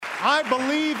I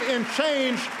believe in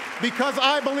change because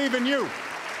I believe in you,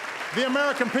 the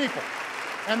American people.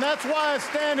 And that's why I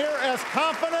stand here as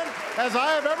confident as I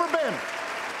have ever been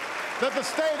that the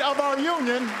state of our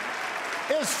union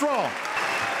is strong.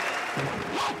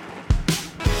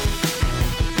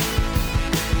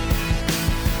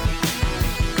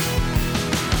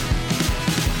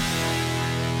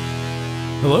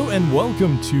 Hello and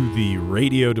welcome to the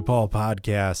Radio DePaul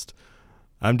Podcast.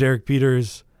 I'm Derek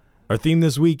Peters. Our theme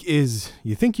this week is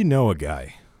You Think You Know a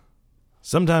Guy.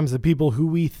 Sometimes the people who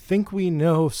we think we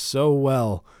know so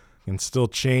well can still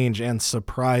change and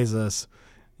surprise us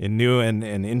in new and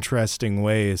interesting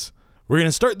ways. We're going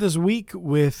to start this week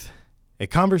with a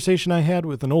conversation I had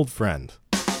with an old friend.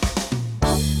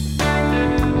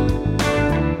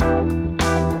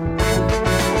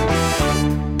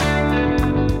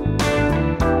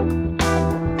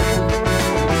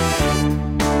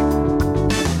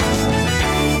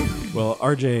 Well,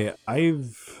 RJ,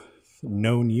 I've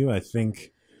known you, I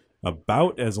think,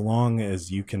 about as long as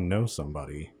you can know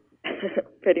somebody.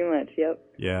 Pretty much, yep.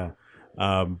 Yeah.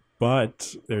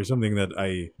 But there's something that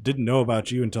I didn't know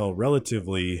about you until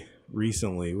relatively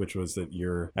recently, which was that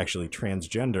you're actually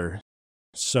transgender.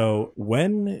 So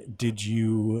when did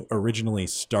you originally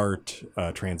start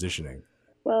transitioning?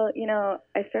 Well,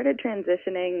 I started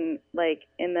transitioning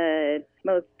in the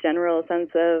most general sense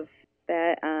of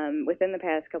that within the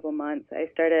past couple months. I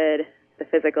started the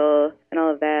physical and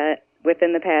all of that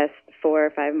within the past 4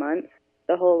 or 5 months.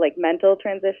 The whole mental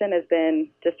transition has been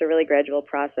just a really gradual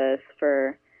process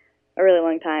for a really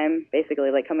long time, basically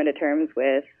coming to terms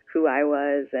with who I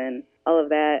was and all of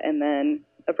that, and then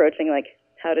approaching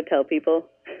how to tell people.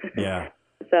 Yeah.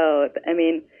 So,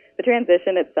 the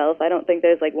transition itself, I don't think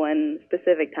there's one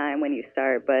specific time when you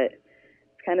start, but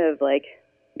it's kind of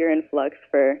you're in flux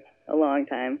for a long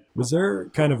time. Was there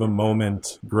kind of a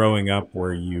moment growing up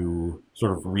where you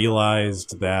sort of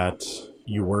realized that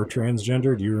you were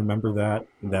transgender? Do you remember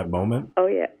that moment? Oh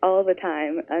yeah, all the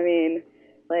time.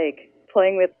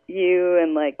 Playing with you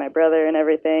and my brother and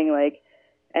everything,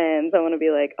 and someone would be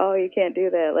like, "Oh, you can't do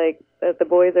that. That the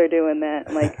boys are doing that."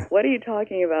 I'm like, "What are you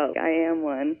talking about? I am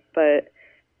one." But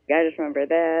I just remember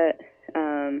that.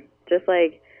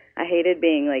 I hated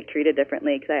being treated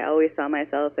differently because I always saw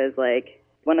myself as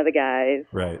one of the guys.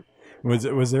 Right.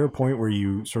 Was there a point where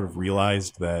you sort of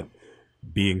realized that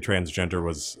being transgender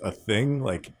was a thing?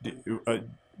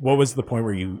 What was the point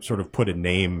where you sort of put a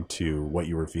name to what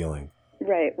you were feeling?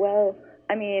 Right. Well,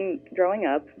 growing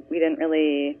up, we didn't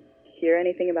really hear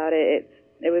anything about it.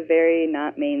 It was very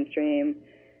not mainstream.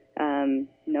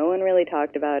 No one really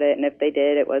talked about it, and if they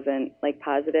did, it wasn't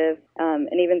positive.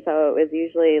 And even so, it was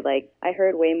usually I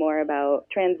heard way more about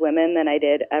trans women than I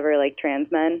did ever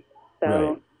trans men. So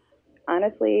right.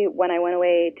 Honestly, when I went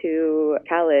away to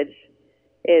college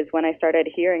is when I started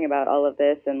hearing about all of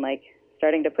this and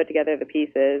starting to put together the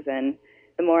pieces. And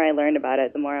the more I learned about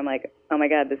it, the more I'm like, oh my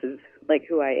God, this is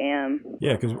who I am.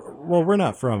 Yeah, because, we're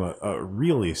not from a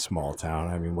really small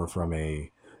town. We're from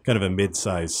a kind of a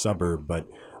mid-sized suburb, but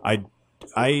I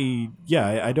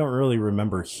don't really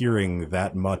remember hearing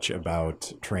that much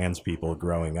about trans people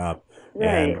growing up.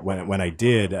 Right. And when I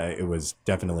did, it was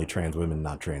definitely trans women,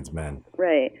 not trans men.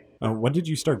 Right. When did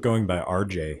you start going by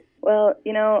RJ? Well,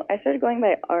 I started going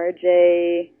by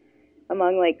RJ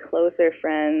among closer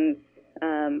friends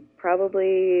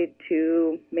probably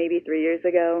 2, maybe 3 years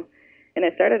ago. And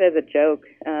it started as a joke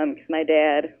because my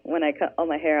dad, when I cut all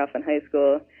my hair off in high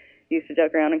school, used to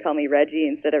joke around and call me Reggie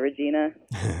instead of Regina.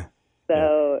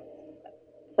 So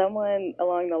someone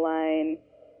along the line,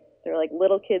 there were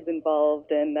little kids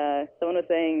involved, and someone was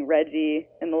saying Reggie,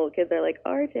 and the little kids are like,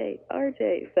 RJ,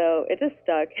 RJ. So it just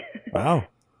stuck. Wow.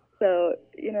 So,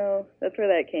 that's where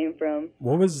that came from.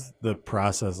 What was the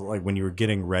process like when you were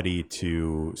getting ready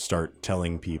to start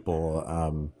telling people?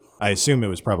 I assume it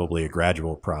was probably a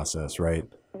gradual process, right?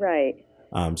 Right.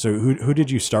 So who did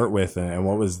you start with, and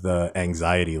what was the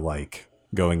anxiety like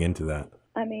going into that?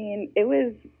 It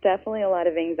was definitely a lot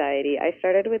of anxiety. I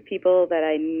started with people that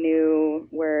I knew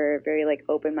were very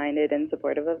open-minded and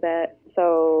supportive of that.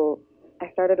 So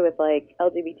I started with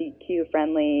LGBTQ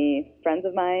friendly friends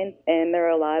of mine, and there were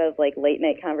a lot of late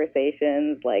night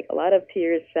conversations, a lot of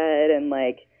tears shed and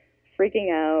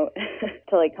freaking out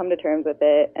to come to terms with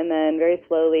it. And then very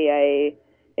slowly I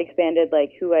expanded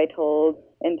who I told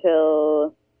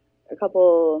until a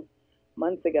couple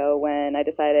months ago when I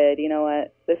decided, you know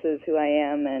what, this is who I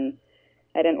am, and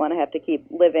I didn't want to have to keep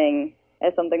living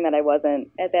as something that I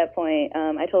wasn't. At that point,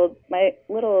 I told my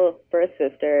little birth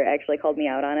sister actually called me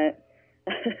out on it.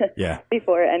 Yeah.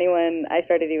 Before I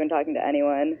started even talking to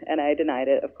anyone, and I denied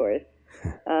it, of course.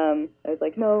 I was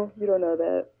like, no, you don't know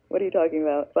that. What are you talking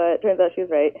about? But turns out she was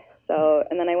right. So,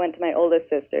 and then I went to my oldest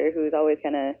sister, who's always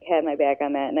kind of had my back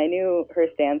on that, and I knew her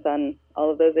stance on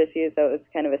all of those issues, so it was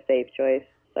kind of a safe choice.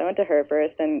 So I went to her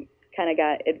first and kind of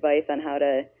got advice on how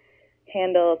to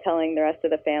handle telling the rest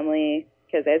of the family,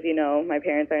 because as you know, my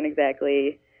parents aren't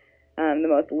exactly the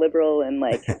most liberal and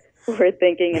like forward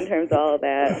thinking in terms of all of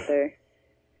that. They're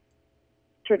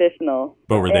traditional.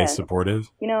 But were they supportive?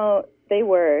 You know, they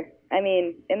were. I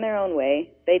mean, in their own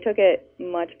way. They took it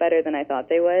much better than I thought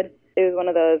they would. It was one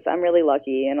of those, I'm really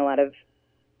lucky, and a lot of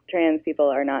trans people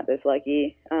are not this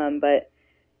lucky, but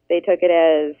they took it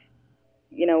as,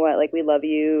 you know what, like, we love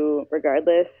you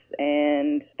regardless,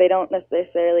 and they don't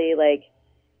necessarily, like,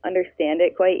 understand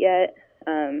it quite yet.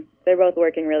 They're both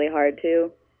working really hard,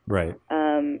 too. Right.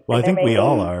 Well, I think we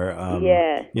all are,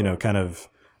 you know, kind of,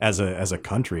 as a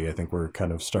country, I think we're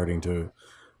kind of starting to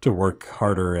work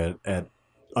harder at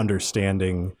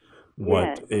understanding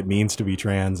what it means to be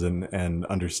trans and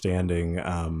understanding,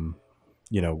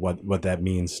 you know, what that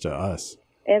means to us.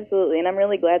 Absolutely. And I'm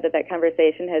really glad that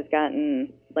conversation has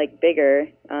gotten like bigger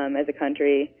as a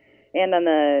country and on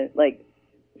the like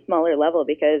smaller level,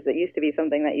 because it used to be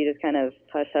something that you just kind of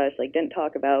hush, like didn't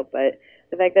talk about. But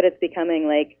the fact that it's becoming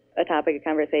like a topic of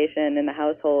conversation in the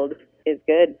household is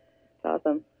good. It's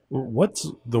awesome.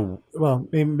 Well,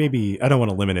 maybe I don't want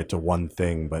to limit it to one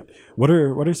thing, but what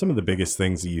are some of the biggest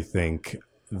things that you think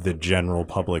the general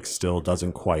public still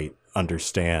doesn't quite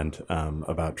understand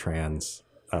about trans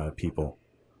people?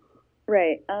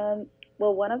 Right.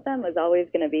 Well, one of them is always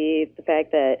going to be the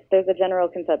fact that there's a general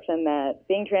conception that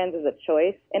being trans is a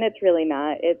choice, and it's really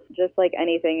not. It's just like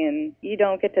anything, and you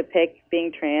don't get to pick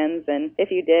being trans, and if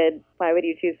you did, why would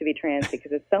you choose to be trans?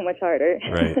 Because it's so much harder.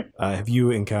 Right. Have you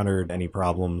encountered any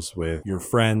problems with your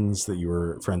friends that you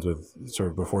were friends with sort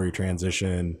of before your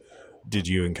transition? Did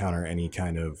you encounter any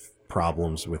kind of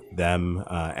problems with them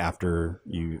after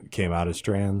you came out as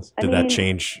trans? Did that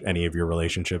change any of your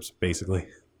relationships, basically?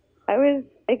 I was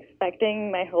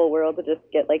expecting my whole world to just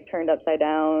get like turned upside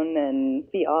down and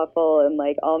be awful, and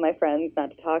like all my friends not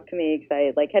to talk to me because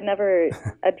I like had never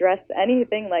addressed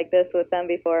anything like this with them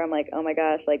before. I'm like, oh my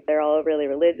gosh, like they're all really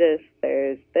religious.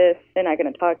 There's this, they're not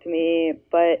going to talk to me.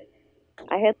 But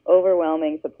I had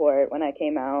overwhelming support when I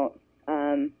came out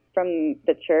from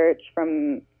the church,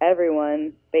 from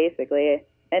everyone basically,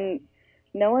 and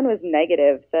no one was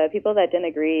negative. The people that didn't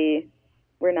agree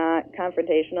were not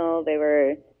confrontational.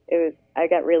 I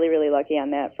got really, really lucky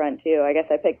on that front, too. I guess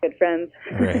I picked good friends.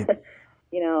 Right.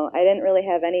 You know, I didn't really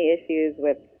have any issues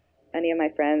with any of my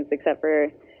friends except for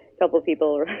a couple of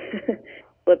people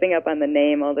flipping up on the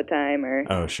name all the time. Or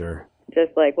oh, sure.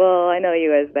 Just like, well, I know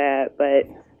you as that,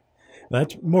 but...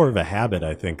 That's more of a habit,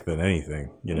 I think, than anything.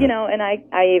 You know, and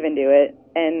I even do it.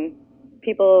 And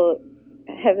people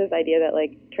have this idea that,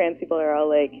 like, trans people are all,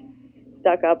 like,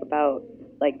 stuck up about,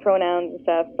 like, pronouns and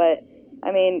stuff, but...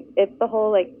 I mean, it's the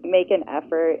whole, like, make an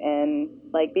effort and,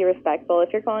 like, be respectful. If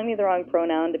you're calling me the wrong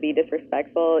pronoun to be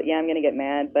disrespectful, yeah, I'm going to get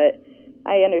mad. But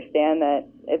I understand that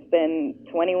it's been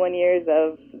 21 years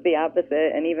of the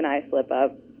opposite, and even I slip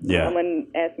up. Yeah. Someone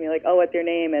asks me, like, oh, what's your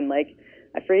name? And, like,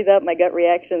 I freeze up. My gut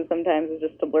reaction sometimes is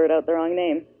just to blurt out the wrong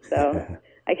name. So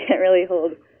I can't really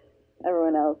hold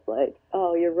everyone else, like,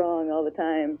 oh, you're wrong all the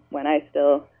time when I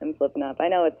still am slipping up. I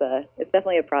know it's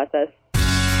definitely a process.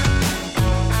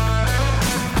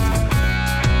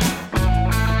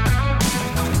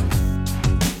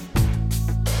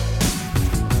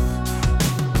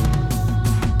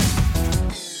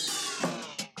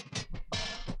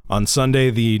 On Sunday,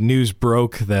 the news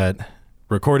broke that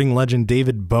recording legend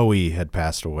David Bowie had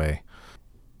passed away.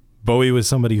 Bowie was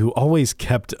somebody who always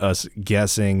kept us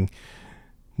guessing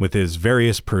with his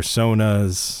various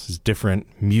personas, his different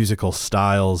musical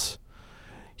styles.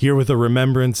 Here with a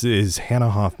remembrance is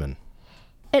Hannah Hoffman.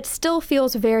 It still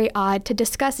feels very odd to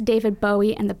discuss David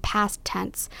Bowie in the past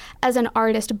tense. As an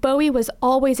artist, Bowie was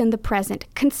always in the present,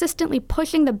 consistently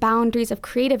pushing the boundaries of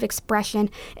creative expression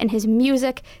in his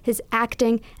music, his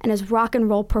acting, and his rock and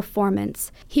roll performance.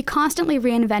 He constantly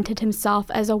reinvented himself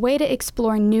as a way to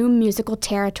explore new musical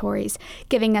territories,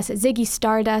 giving us Ziggy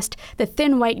Stardust, the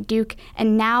Thin White Duke,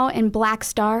 and now in Black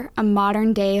Star, a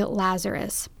modern-day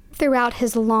Lazarus. Throughout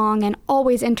his long and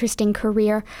always interesting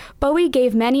career, Bowie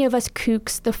gave many of us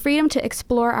kooks the freedom to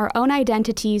explore our own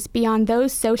identities beyond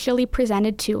those socially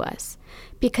presented to us,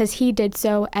 because he did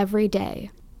so every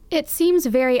day. It seems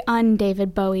very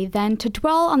un-David Bowie, then, to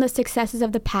dwell on the successes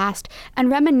of the past and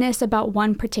reminisce about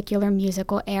one particular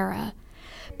musical era.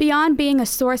 Beyond being a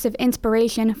source of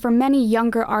inspiration for many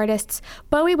younger artists,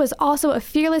 Bowie was also a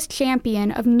fearless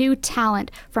champion of new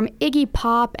talent, from Iggy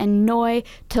Pop and Neu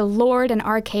to Lorde and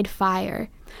Arcade Fire.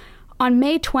 On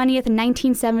May 20th,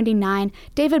 1979,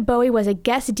 David Bowie was a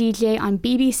guest DJ on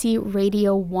BBC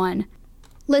Radio 1.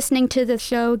 Listening to the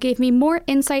show gave me more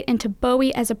insight into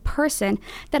Bowie as a person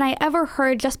than I ever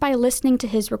heard just by listening to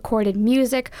his recorded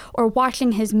music or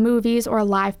watching his movies or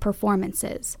live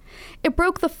performances. It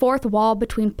broke the fourth wall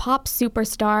between pop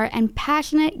superstar and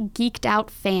passionate,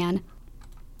 geeked-out fan.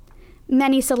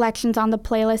 Many selections on the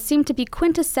playlist seem to be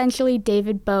quintessentially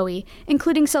David Bowie,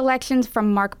 including selections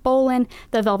from Mark Bolan,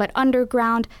 The Velvet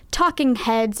Underground, Talking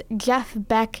Heads, Jeff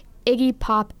Beck, Iggy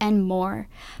Pop, and more.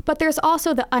 But there's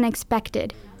also the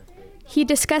unexpected. He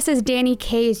discusses Danny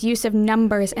Kaye's use of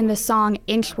numbers in the song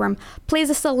Inchworm, plays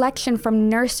a selection from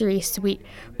Nursery Suite,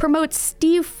 promotes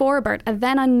Steve Forbert, a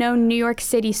then unknown New York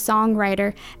City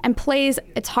songwriter, and plays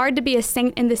It's Hard to Be a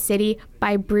Saint in the City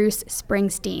by Bruce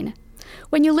Springsteen.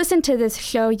 When you listen to this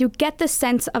show, you get the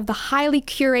sense of the highly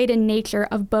curated nature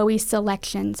of Bowie's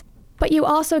selections. But you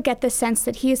also get the sense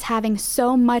that he is having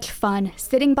so much fun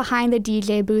sitting behind the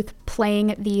DJ booth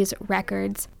playing these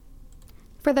records.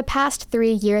 For the past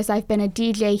 3 years, I've been a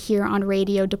DJ here on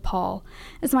Radio DePaul.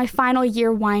 As my final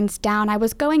year winds down, I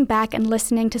was going back and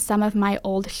listening to some of my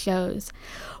old shows.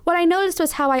 What I noticed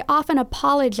was how I often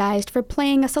apologized for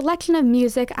playing a selection of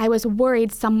music I was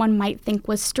worried someone might think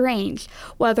was strange,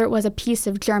 whether it was a piece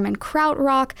of German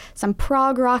krautrock, some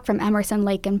prog rock from Emerson,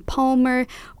 Lake and Palmer,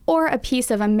 or a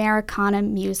piece of Americana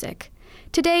music.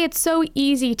 Today, it's so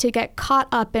easy to get caught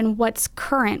up in what's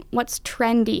current, what's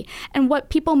trendy, and what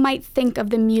people might think of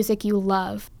the music you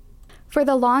love. For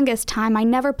the longest time, I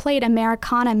never played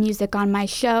Americana music on my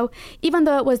show. Even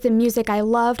though it was the music I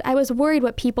loved, I was worried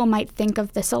what people might think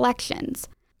of the selections.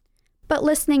 But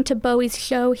listening to Bowie's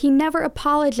show, he never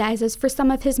apologizes for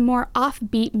some of his more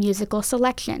offbeat musical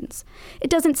selections. It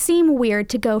doesn't seem weird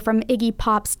to go from Iggy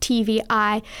Pop's TV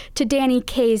Eye to Danny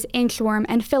Kaye's Inchworm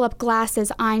and Philip Glass's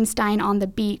Einstein on the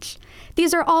Beach.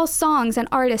 These are all songs and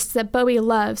artists that Bowie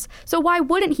loves, so why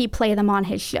wouldn't he play them on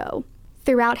his show?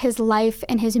 Throughout his life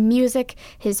and his music,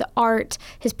 his art,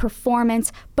 his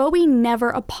performance, Bowie never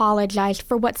apologized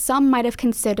for what some might have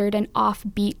considered an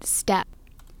offbeat step.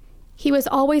 He was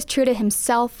always true to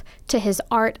himself, to his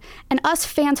art, and us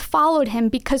fans followed him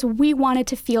because we wanted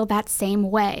to feel that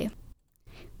same way.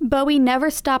 Bowie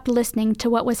never stopped listening to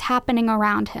what was happening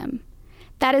around him.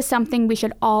 That is something we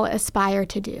should all aspire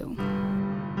to do.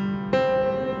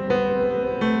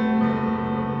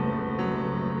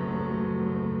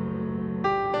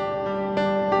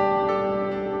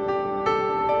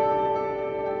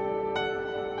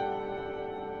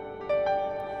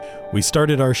 We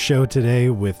started our show today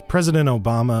with President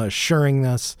Obama assuring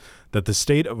us that the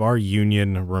state of our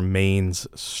union remains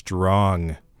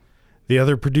strong. The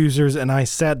other producers and I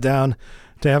sat down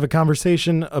to have a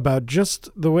conversation about just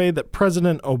the way that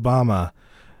President Obama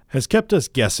has kept us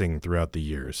guessing throughout the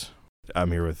years.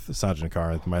 I'm here with Sanjay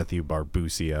Nakar and Matthew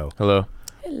Barbucio. Hello.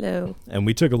 Hello. And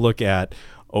we took a look at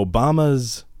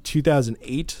Obama's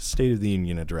 2008 State of the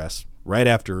Union address right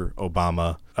after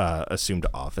Obama assumed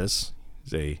office.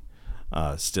 He's a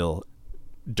still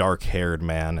dark-haired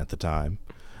man at the time.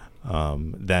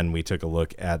 Then we took a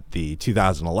look at the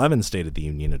 2011 State of the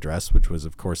Union address, which was,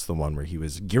 of course, the one where he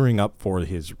was gearing up for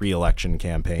his re-election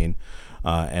campaign.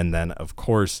 And then, of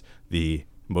course, the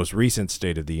most recent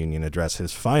State of the Union address,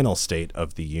 his final State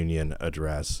of the Union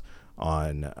address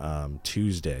on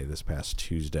Tuesday, this past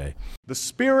Tuesday. The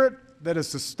spirit that has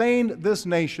sustained this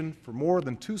nation for more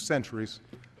than 2 centuries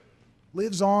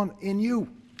lives on in you.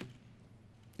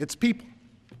 It's people.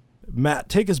 Matt,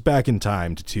 take us back in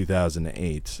time to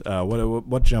 2008.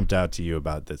 What jumped out to you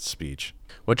about this speech?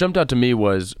 What jumped out to me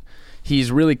was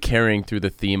he's really carrying through the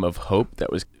theme of hope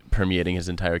that was permeating his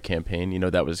entire campaign. You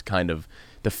know, that was kind of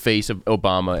the face of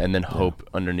Obama and then hope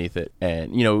underneath it.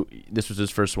 And, you know, this was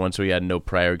his first one, so he had no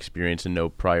prior experience and no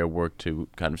prior work to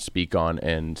kind of speak on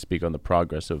the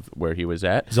progress of where he was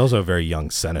at. He's also a very young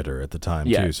senator at the time,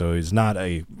 too, so he's not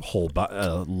a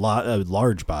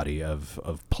large body of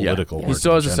political work. He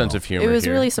still has a sense of humor. It was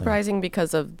really surprising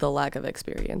because of the lack of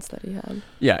experience that he had.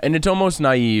 Yeah, and it's almost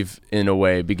naive in a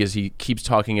way because he keeps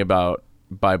talking about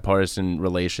bipartisan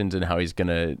relations and how he's going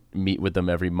to meet with them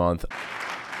every month.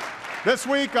 This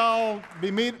week, I'll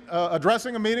be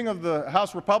addressing a meeting of the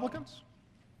House Republicans.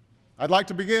 I'd like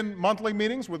to begin monthly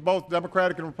meetings with both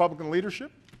Democratic and Republican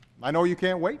leadership. I know you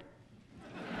can't wait.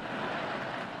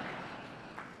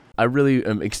 I really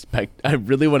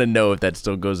want to know if that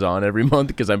still goes on every month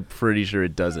because I'm pretty sure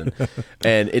it doesn't.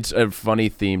 And it's a funny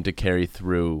theme to carry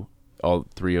through all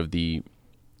 3 of the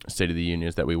State of the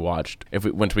Unions that we watched,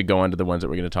 once we go on to the ones that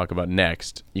we're going to talk about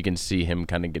next, you can see him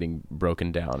kind of getting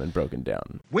broken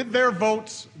down. With their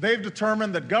votes, they've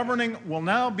determined that governing will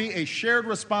now be a shared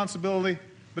responsibility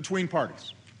between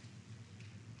parties.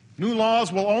 New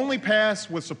laws will only pass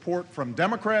with support from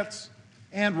Democrats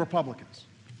and Republicans.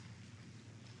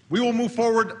 We will move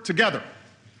forward together,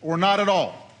 or not at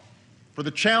all, for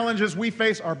the challenges we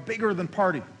face are bigger than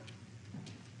party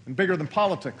and bigger than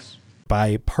politics.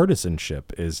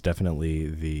 Bipartisanship is definitely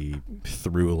the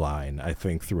through line, I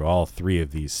think, through all three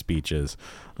of these speeches.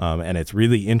 And it's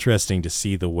really interesting to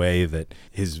see the way that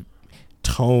his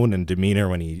tone and demeanor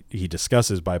when he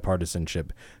discusses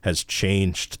bipartisanship has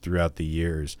changed throughout the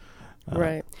years.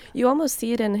 Right. You almost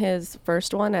see it in his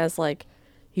first one as like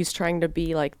he's trying to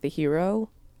be like the hero,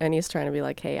 and he's trying to be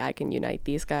like, hey, I can unite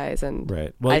these guys, and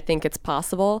right. Well, I think it's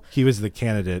possible. He was the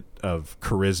candidate of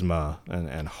charisma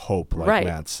and hope, like right.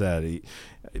 Matt said.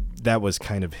 That was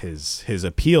kind of his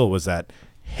appeal, was that,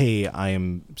 hey, I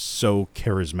am so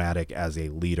charismatic as a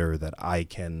leader that I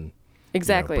can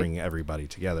exactly bring everybody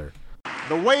together.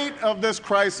 The weight of this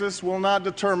crisis will not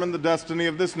determine the destiny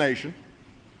of this nation.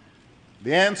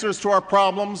 The answers to our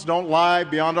problems don't lie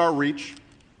beyond our reach.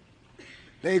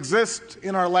 They exist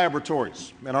in our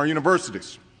laboratories, in our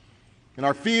universities, in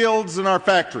our fields and our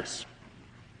factories,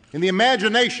 in the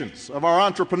imaginations of our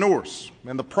entrepreneurs,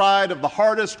 and the pride of the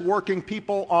hardest working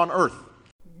people on earth.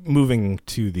 Moving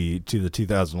to the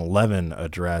 2011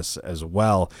 address as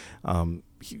well,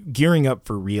 gearing up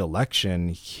for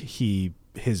re-election,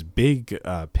 his big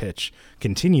pitch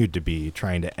continued to be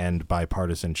trying to end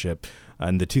bipartisanship.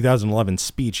 In the 2011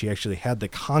 speech, he actually had the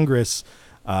Congress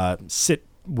sit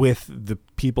with the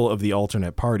people of the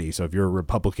alternate party. So if you're a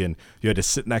Republican, you had to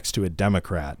sit next to a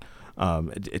Democrat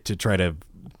to try to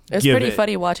It's pretty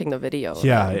funny watching the video.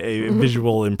 Yeah, a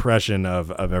visual impression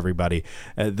of everybody.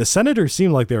 The senators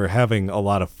seemed like they were having a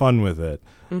lot of fun with it.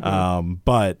 Mm-hmm.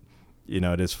 But,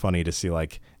 it is funny to see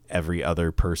like every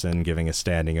other person giving a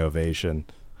standing ovation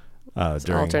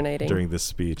during this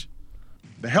speech.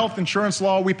 The health insurance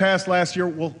law we passed last year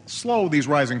will slow these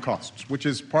rising costs, which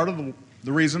is part of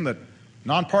the reason that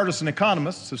nonpartisan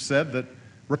economists have said that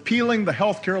repealing the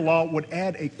health care law would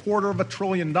add $250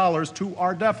 billion to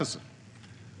our deficit.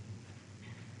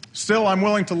 Still, I'm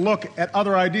willing to look at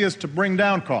other ideas to bring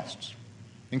down costs,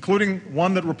 including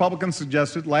one that Republicans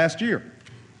suggested last year: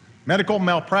 medical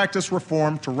malpractice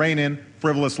reform to rein in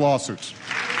frivolous lawsuits.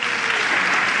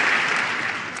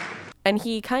 And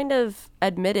he kind of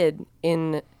admitted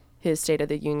in his State of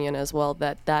the Union as well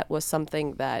that was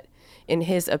something that, in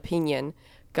his opinion,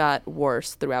 got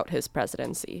worse throughout his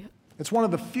presidency. It's one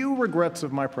of the few regrets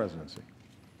of my presidency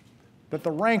that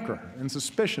the rancor and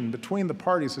suspicion between the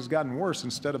parties has gotten worse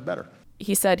instead of better.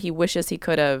 He said he wishes he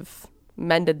could have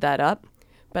mended that up,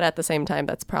 but at the same time,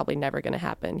 that's probably never going to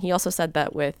happen. He also said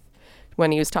that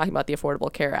when he was talking about the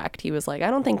Affordable Care Act, he was like,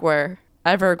 I don't think we're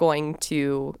ever going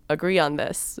to agree on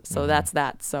this. So that's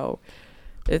that. So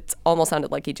it almost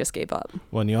sounded like he just gave up.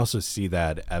 Well, and you also see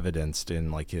that evidenced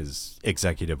in like his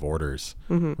executive orders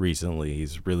recently.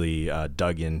 He's really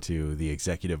dug into the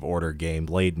executive order game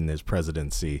late in his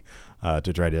presidency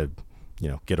to try to,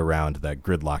 get around that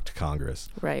gridlocked Congress.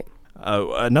 Right.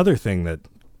 Another thing that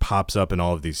pops up in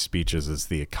all of these speeches is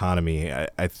the economy.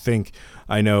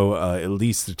 I know at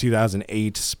least the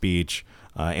 2008 speech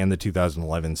and the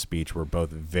 2011 speech were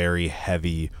both very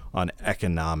heavy on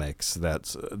economics.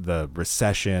 That's the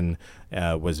recession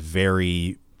was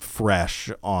very fresh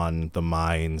on the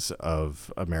minds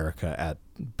of America at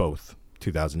both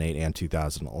 2008 and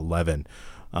 2011.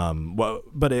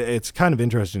 But it's kind of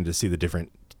interesting to see the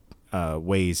different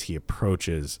ways he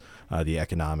approaches the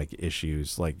economic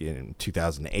issues. Like in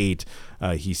 2008,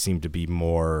 he seemed to be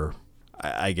more,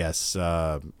 I guess,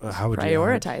 how would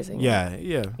prioritizing.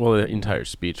 Yeah. Well, the entire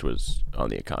speech was on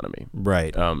the economy.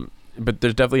 Right. But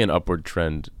there's definitely an upward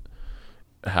trend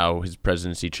how his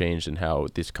presidency changed and how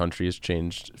this country has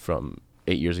changed from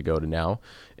 8 years ago to now.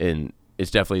 And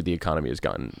it's definitely, the economy has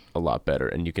gotten a lot better.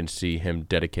 And you can see him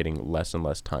dedicating less and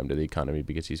less time to the economy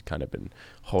because he's kind of been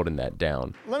holding that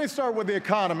down. Let me start with the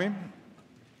economy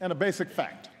and a basic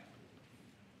fact.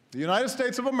 The United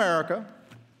States of America,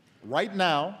 right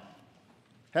now,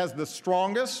 has the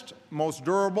strongest, most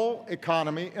durable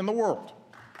economy in the world.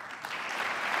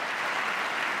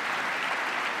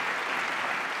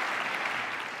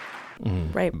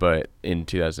 Right. But in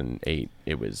 2008,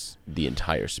 it was the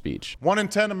entire speech. 1 in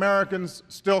 10 Americans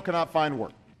still cannot find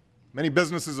work. Many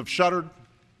businesses have shuttered.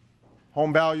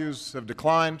 Home values have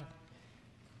declined.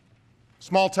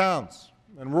 Small towns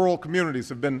and rural communities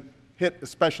have been hit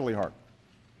especially hard.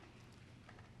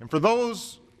 And for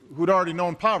those who'd already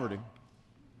known poverty,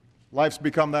 life's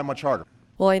become that much harder.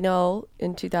 Well, I know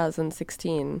in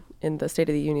 2016, in the State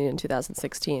of the Union in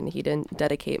 2016, he didn't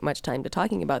dedicate much time to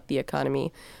talking about the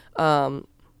economy. And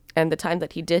the time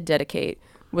that he did dedicate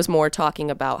was more talking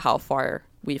about how far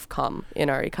we've come in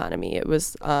our economy. It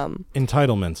was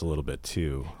entitlements a little bit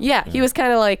too. Yeah, he was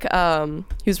kind of like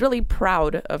he was really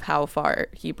proud of how far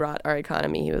he brought our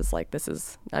economy. He was like, this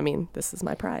is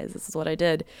my prize. This is what I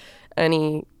did. And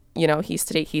he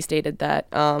stated that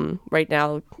right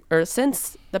now, or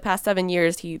since the past 7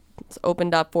 years, he's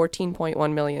opened up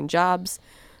 14.1 million jobs.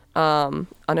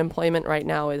 Unemployment right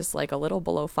now is like a little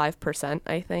below 5%,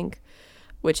 I think,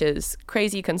 which is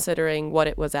crazy considering what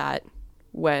it was at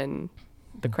when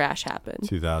the crash happened.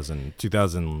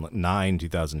 2009,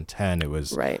 2010, it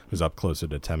was up closer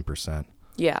to 10%.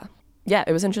 Yeah,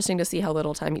 it was interesting to see how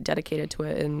little time he dedicated to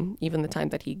it, and even the time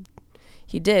that he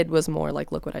did was more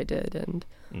like, look what I did. And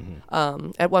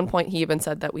at one point he even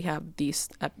said that we have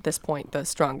at this point the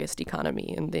strongest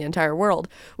economy in the entire world,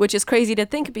 which is crazy to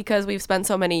think because we've spent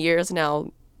so many years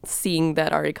now seeing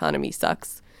that our economy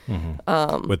sucks.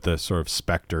 With the sort of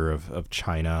specter of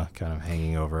China kind of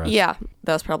hanging over us. Yeah,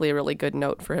 that was probably a really good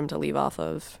note for him to leave off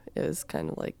of, is kind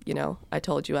of like, I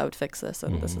told you I would fix this,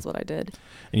 and this is what I did.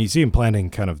 And you see him planting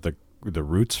kind of the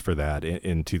roots for that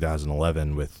in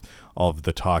 2011 with all of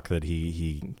the talk that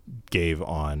he gave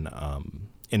on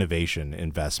innovation,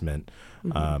 investment,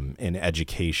 in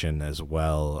education as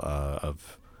well,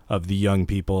 of the young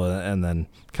people, and then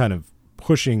kind of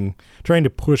trying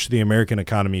to push the American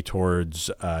economy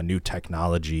towards new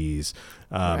technologies.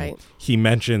 He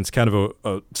mentions kind of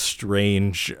a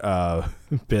strange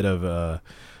bit of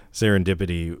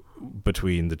serendipity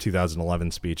between the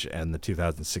 2011 speech and the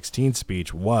 2016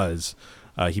 speech was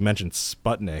he mentioned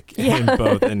Sputnik in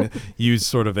both and used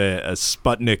sort of a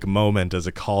Sputnik moment as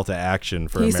a call to action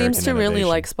for American innovation. He seems to really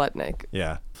like Sputnik.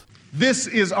 Yeah. This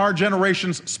is our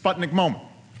generation's Sputnik moment.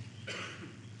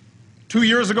 2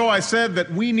 years ago, I said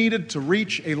that we needed to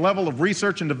reach a level of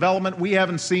research and development we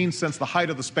haven't seen since the height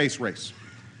of the space race.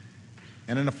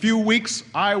 And in a few weeks,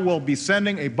 I will be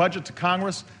sending a budget to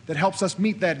Congress that helps us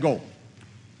meet that goal.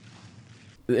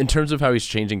 In terms of how he's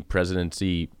changing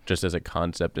presidency just as a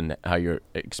concept and how you're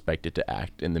expected to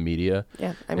act in the media.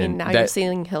 Yeah, I mean, now you're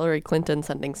seeing Hillary Clinton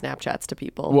sending Snapchats to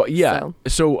people. Well, yeah.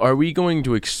 So are we going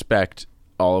to expect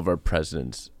all of our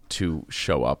presidents to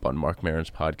show up on Mark Maron's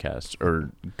podcast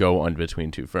or go on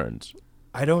Between Two Ferns?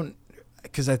 I don't,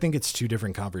 because I think it's two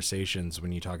different conversations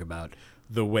when you talk about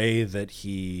the way that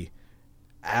he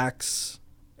acts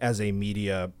as a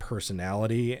media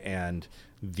personality and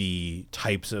the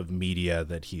types of media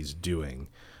that he's doing.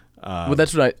 Well,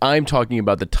 that's what I'm talking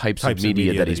about, the types of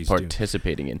media that he's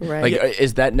participating in. Right. Like,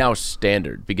 is that now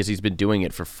standard? Because he's been doing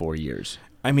it for 4 years.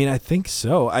 I mean, I think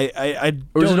so. I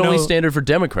or is it only standard for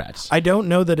Democrats? I don't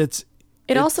know that it's...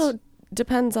 It also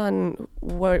depends on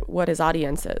what his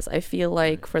audience is. I feel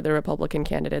like for the Republican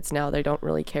candidates now, they don't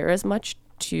really care as much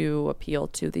to appeal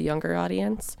to the younger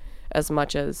audience as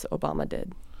much as Obama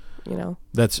did.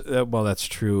 That's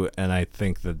true, and I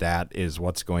think that is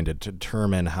what's going to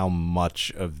determine how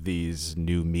much of these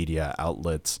new media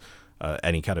outlets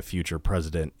any kind of future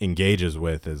president engages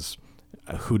with is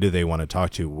who do they want to talk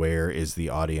to? Where is the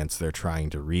audience they're trying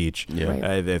to reach? Yeah.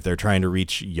 If they're trying to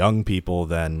reach young people,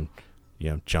 then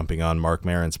jumping on Mark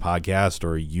Maron's podcast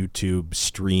or YouTube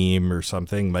stream or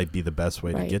something might be the best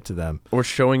way to get to them. Or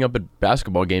showing up at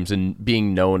basketball games and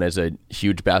being known as a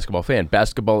huge basketball fan.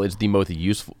 Basketball is the most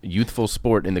youthful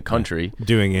sport in the country.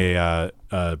 Doing a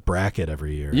bracket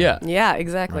every year. Yeah. Yeah,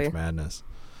 exactly. March Madness.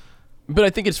 But I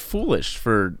think it's foolish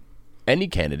for any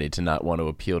candidate to not want to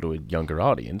appeal to a younger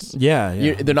audience. Yeah.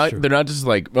 They're not just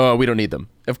like, oh, we don't need them.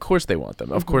 Of course they want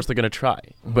them. Of course they're going to try.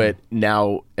 But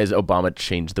now, as Obama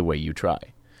changed the way you try.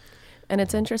 And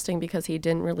it's interesting because he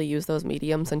didn't really use those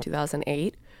mediums in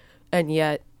 2008. And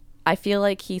yet I feel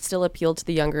like he still appealed to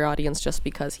the younger audience just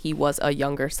because he was a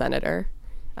younger senator.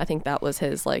 I think that was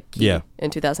his key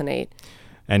in 2008.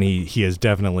 And he has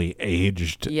definitely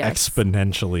aged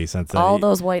exponentially since then. All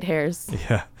those white hairs.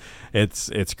 Yeah,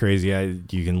 it's crazy.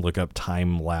 You can look up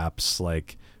time lapse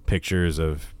pictures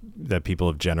that people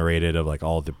have generated of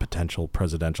all the potential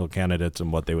presidential candidates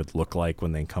and what they would look like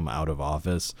when they come out of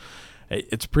office.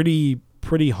 It's pretty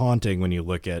haunting when you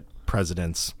look at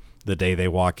presidents the day they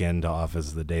walk into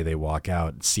office, the day they walk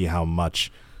out, see how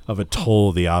much of a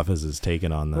toll the office has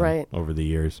taken on them over the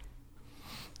years.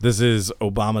 This is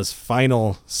Obama's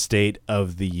final State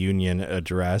of the Union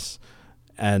address,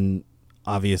 and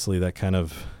obviously that kind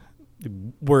of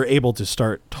we're able to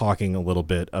start talking a little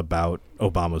bit about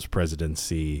Obama's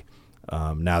presidency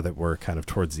now that we're kind of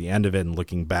towards the end of it and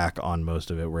looking back on most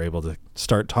of it. We're able to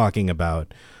start talking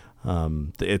about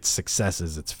its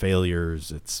successes, its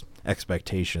failures, its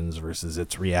expectations versus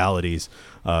its realities,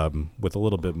 with a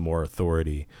little bit more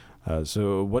authority.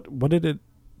 So what did it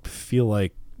feel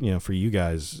like, for you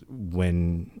guys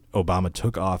when Obama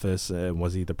took office, and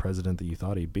was he the president that you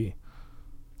thought he'd be?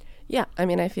 Yeah, I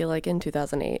mean, I feel like in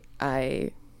 2008,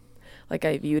 I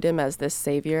viewed him as this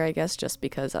savior, I guess, just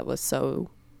because I was so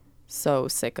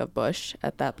sick of Bush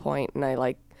at that point. And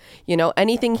I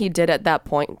anything he did at that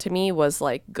point to me was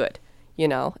good.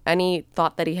 Any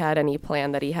thought that he had, any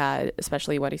plan that he had,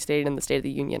 especially when he stated in the State of the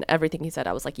Union, everything he said,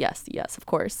 I was like, yes, of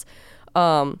course.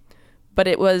 But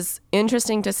it was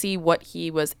interesting to see what he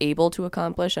was able to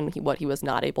accomplish and what he was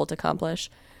not able to accomplish.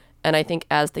 And I think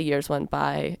as the years went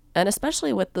by, and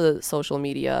especially with the social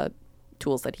media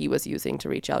tools that he was using to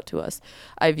reach out to us,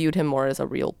 I viewed him more as a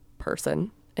real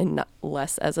person and not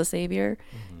less as a savior.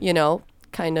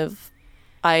 Mm-hmm.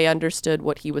 I understood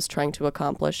what he was trying to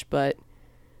accomplish, but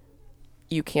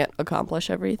you can't accomplish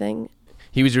everything.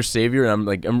 He was your savior,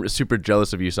 and I'm super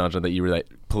jealous of you, Sandra, that you were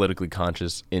politically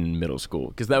conscious in middle school,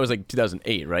 because that was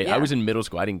 2008, right? Yeah. I was in middle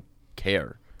school. I didn't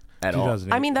care at all.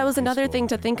 I mean, that was another thing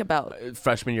to think about.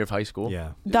 Freshman year of high school. Yeah,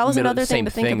 that was another thing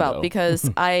to think about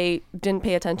because I didn't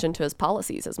pay attention to his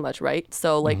policies as much, right?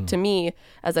 So to me,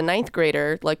 as a ninth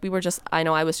grader,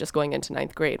 I was just going into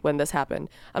ninth grade when this happened.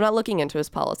 I'm not looking into his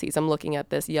policies. I'm looking at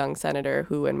this young senator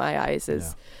who, in my eyes,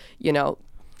 is,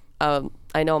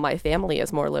 I know my family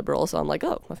is more liberal, so I'm like,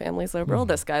 oh, my family's liberal,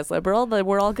 this guy's liberal,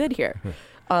 we're all good here.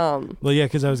 Well, yeah,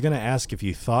 because I was going to ask if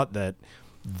you thought that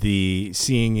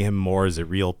seeing him more as a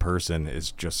real person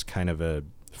is just kind of a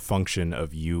function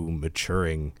of you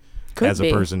maturing as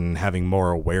a person, having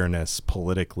more awareness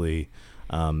politically.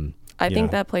 I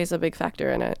think that plays a big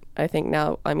factor in it. I think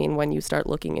now, when you start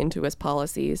looking into his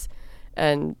policies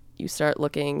and you start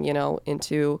looking,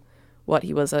 into what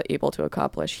he was able to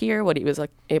accomplish here, what he was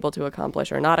able to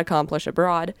accomplish or not accomplish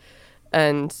abroad.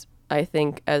 And I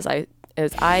think as I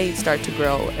start to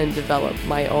grow and develop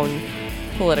my own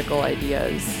political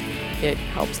ideas, it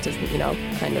helps to,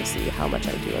 kind of see how much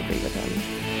I do agree with him.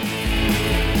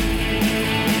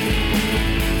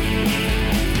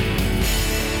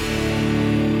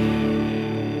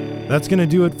 That's going to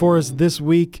do it for us this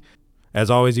week. As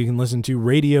always, you can listen to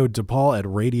Radio DePaul at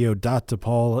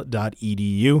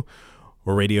radio.depaul.edu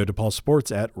or Radio DePaul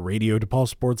Sports at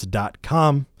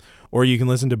radiodepaulsports.com. Or you can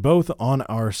listen to both on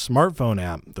our smartphone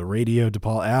app, the Radio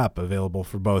DePaul app, available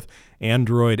for both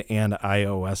Android and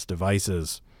iOS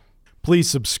devices. Please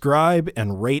subscribe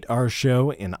and rate our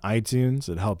show in iTunes.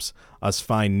 It helps us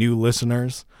find new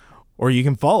listeners. Or you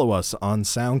can follow us on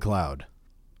SoundCloud.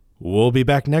 We'll be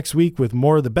back next week with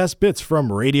more of the best bits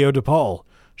from Radio DePaul,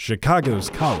 Chicago's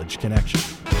College Connection.